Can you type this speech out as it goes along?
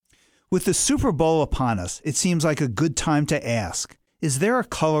With the Super Bowl upon us, it seems like a good time to ask, is there a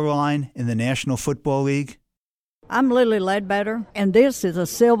color line in the National Football League? I'm Lily Ledbetter, and this is a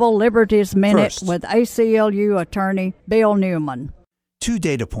Civil Liberties Minute First, with ACLU attorney Bill Newman. 2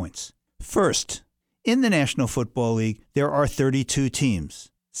 data points. First, in the National Football League, there are 32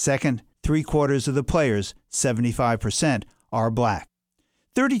 teams. Second, 3/4 of the players, 75%, are black.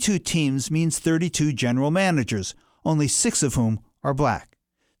 32 teams means 32 general managers, only 6 of whom are black.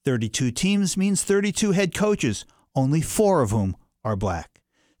 32 teams means 32 head coaches, only 4 of whom are black.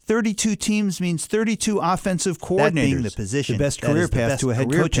 32 teams means 32 offensive coordinators, that being the position, the best career path to a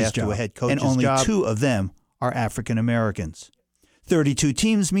head coach's job, and only job. 2 of them are African Americans. 32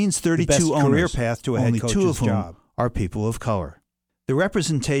 teams means 32 owners, career path to a only head 2 of coach's whom job. are people of color. The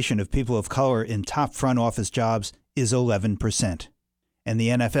representation of people of color in top front office jobs is 11%. And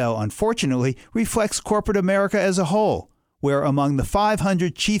the NFL, unfortunately, reflects corporate America as a whole, where among the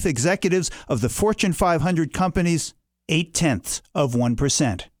 500 chief executives of the Fortune 500 companies,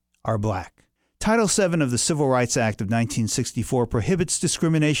 0.8% are black. Title VII of the Civil Rights Act of 1964 prohibits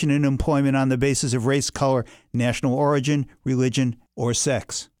discrimination in employment on the basis of race, color, national origin, religion, or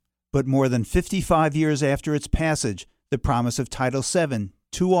sex. But more than 55 years after its passage, the promise of Title VII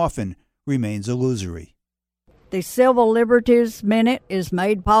too often remains illusory. The Civil Liberties Minute is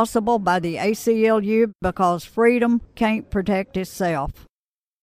made possible by the ACLU because freedom can't protect itself.